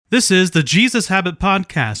This is the Jesus Habit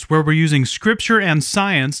Podcast, where we're using scripture and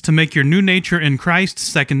science to make your new nature in Christ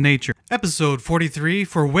second nature. Episode 43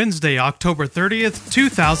 for Wednesday, October 30th,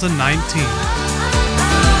 2019.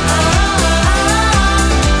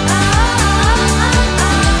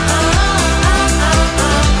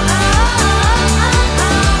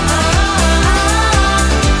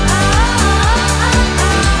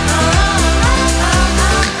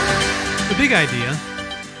 The big idea: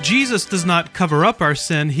 Jesus does not cover up our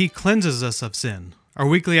sin, He cleanses us of sin. Our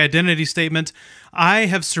weekly identity statement: I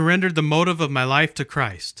have surrendered the motive of my life to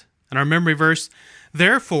Christ. And our memory verse: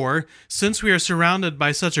 therefore, since we are surrounded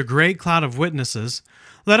by such a great cloud of witnesses,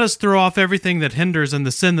 let us throw off everything that hinders and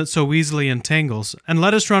the sin that so easily entangles, and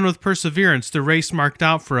let us run with perseverance the race marked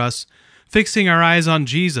out for us, fixing our eyes on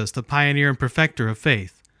Jesus, the pioneer and perfecter of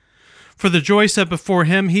faith. For the joy set before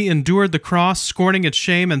him, he endured the cross, scorning its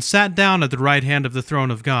shame, and sat down at the right hand of the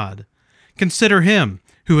throne of God. Consider him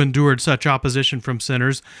who endured such opposition from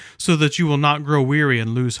sinners, so that you will not grow weary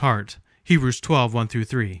and lose heart. Hebrews 12,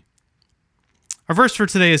 1-3. Our verse for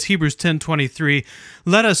today is Hebrews 10:23.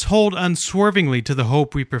 Let us hold unswervingly to the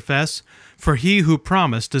hope we profess, for he who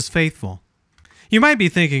promised is faithful. You might be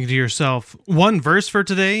thinking to yourself, one verse for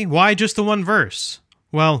today? Why just the one verse?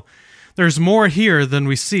 Well, there's more here than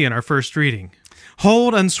we see in our first reading.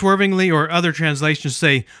 Hold unswervingly, or other translations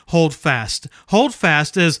say hold fast. Hold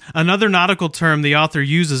fast is another nautical term the author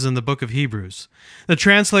uses in the book of Hebrews. The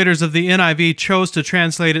translators of the NIV chose to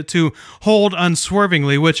translate it to hold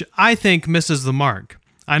unswervingly, which I think misses the mark.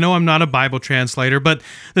 I know I'm not a Bible translator, but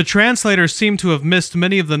the translators seem to have missed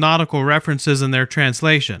many of the nautical references in their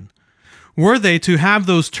translation. Were they to have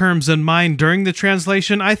those terms in mind during the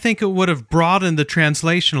translation, I think it would have broadened the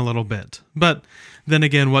translation a little bit. But then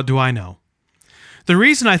again, what do I know? The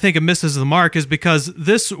reason I think it misses the mark is because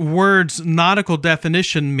this word's nautical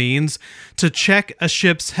definition means to check a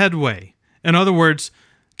ship's headway. In other words,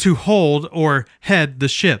 to hold or head the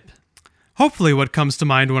ship. Hopefully what comes to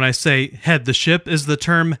mind when I say head the ship is the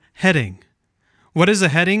term heading. What is a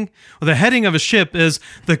heading? Well, the heading of a ship is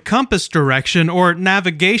the compass direction or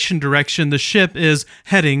navigation direction the ship is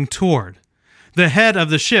heading toward. The head of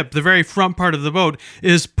the ship, the very front part of the boat,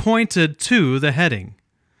 is pointed to the heading.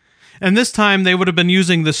 And this time they would have been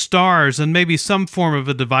using the stars and maybe some form of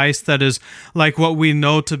a device that is like what we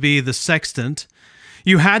know to be the sextant.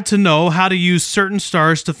 You had to know how to use certain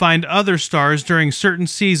stars to find other stars during certain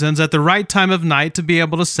seasons at the right time of night to be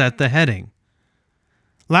able to set the heading.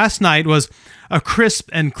 Last night was a crisp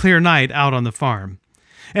and clear night out on the farm.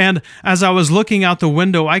 And as I was looking out the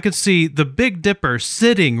window, I could see the Big Dipper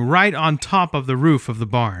sitting right on top of the roof of the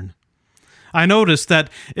barn. I noticed that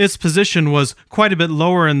its position was quite a bit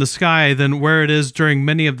lower in the sky than where it is during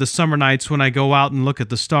many of the summer nights when I go out and look at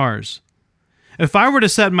the stars. If I were to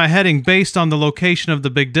set my heading based on the location of the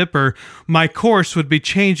Big Dipper, my course would be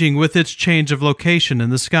changing with its change of location in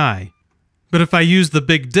the sky. But if I use the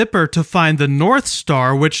Big Dipper to find the North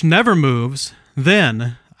Star, which never moves,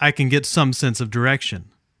 then I can get some sense of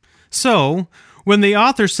direction. So, when the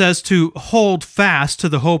author says to hold fast to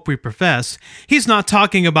the hope we profess, he's not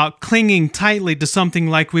talking about clinging tightly to something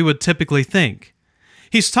like we would typically think.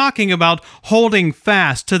 He's talking about holding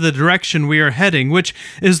fast to the direction we are heading, which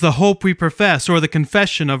is the hope we profess, or the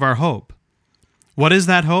confession of our hope. What is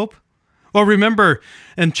that hope? Well, remember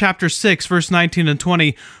in chapter 6, verse 19 and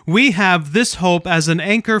 20, we have this hope as an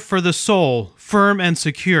anchor for the soul, firm and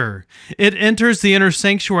secure. It enters the inner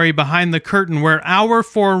sanctuary behind the curtain where our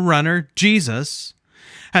forerunner, Jesus,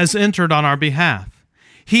 has entered on our behalf.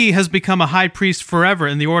 He has become a high priest forever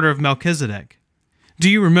in the order of Melchizedek. Do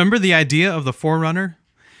you remember the idea of the forerunner?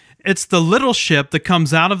 It's the little ship that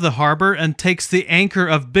comes out of the harbor and takes the anchor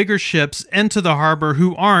of bigger ships into the harbor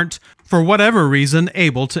who aren't, for whatever reason,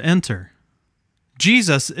 able to enter.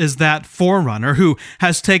 Jesus is that forerunner who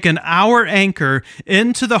has taken our anchor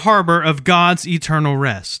into the harbor of God's eternal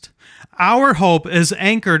rest. Our hope is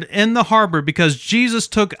anchored in the harbor because Jesus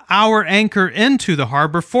took our anchor into the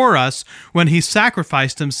harbor for us when he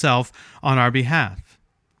sacrificed himself on our behalf.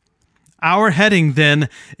 Our heading then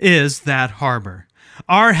is that harbor.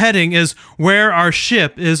 Our heading is where our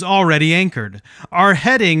ship is already anchored. Our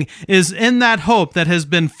heading is in that hope that has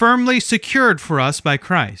been firmly secured for us by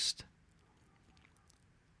Christ.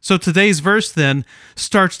 So today's verse then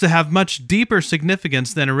starts to have much deeper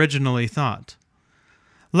significance than originally thought.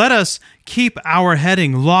 Let us keep our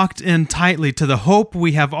heading locked in tightly to the hope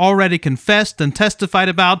we have already confessed and testified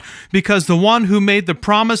about, because the one who made the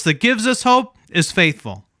promise that gives us hope is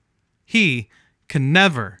faithful. He can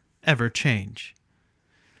never, ever change.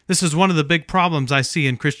 This is one of the big problems I see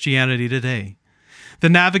in Christianity today. The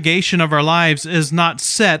navigation of our lives is not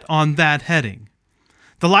set on that heading.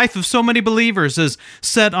 The life of so many believers is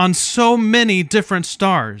set on so many different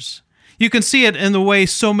stars. You can see it in the way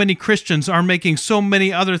so many Christians are making so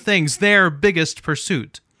many other things their biggest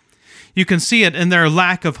pursuit. You can see it in their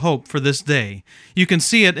lack of hope for this day. You can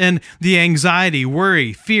see it in the anxiety,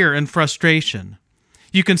 worry, fear, and frustration.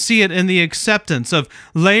 You can see it in the acceptance of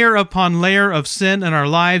layer upon layer of sin in our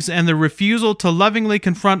lives and the refusal to lovingly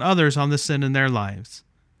confront others on the sin in their lives.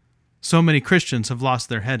 So many Christians have lost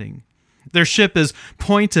their heading. Their ship is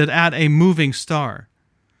pointed at a moving star.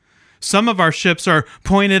 Some of our ships are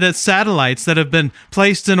pointed at satellites that have been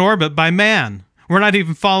placed in orbit by man. We're not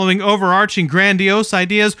even following overarching grandiose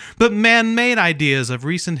ideas, but man-made ideas of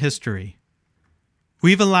recent history.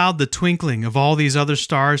 We've allowed the twinkling of all these other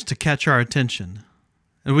stars to catch our attention,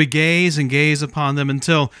 and we gaze and gaze upon them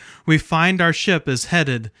until we find our ship is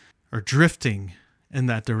headed or drifting in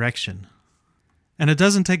that direction. And it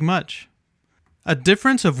doesn't take much. A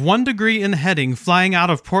difference of 1 degree in heading flying out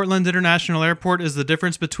of Portland International Airport is the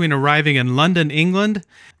difference between arriving in London, England,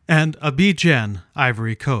 and Abidjan,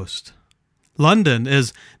 Ivory Coast. London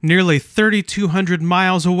is nearly 3,200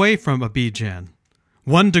 miles away from Abidjan.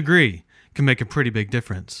 1 degree can make a pretty big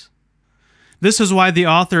difference. This is why the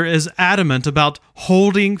author is adamant about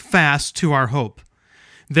holding fast to our hope.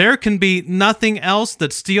 There can be nothing else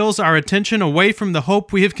that steals our attention away from the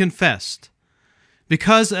hope we have confessed.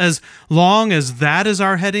 Because as long as that is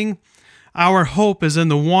our heading, our hope is in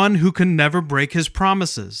the one who can never break his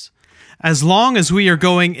promises. As long as we are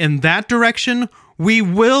going in that direction, we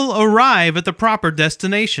will arrive at the proper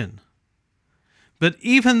destination. But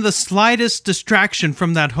even the slightest distraction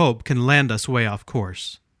from that hope can land us way off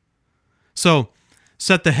course. So,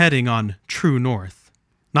 set the heading on true north.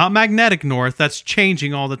 Not magnetic north, that's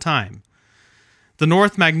changing all the time. The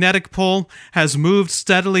North Magnetic Pole has moved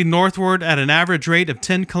steadily northward at an average rate of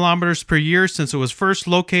 10 kilometers per year since it was first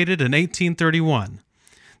located in 1831.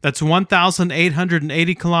 That's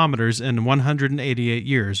 1,880 kilometers in 188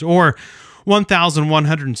 years, or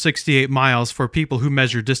 1,168 miles for people who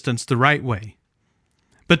measure distance the right way.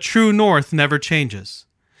 But true north never changes.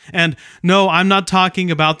 And no, I'm not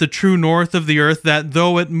talking about the true north of the earth that,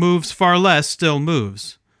 though it moves far less, still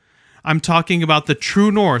moves. I'm talking about the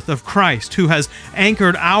true north of Christ, who has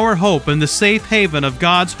anchored our hope in the safe haven of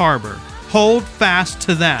God's harbor. Hold fast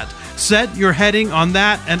to that. Set your heading on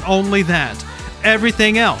that and only that.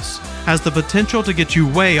 Everything else has the potential to get you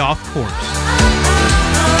way off course.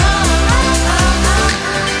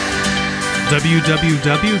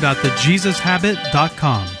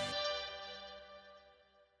 www.thejesushabit.com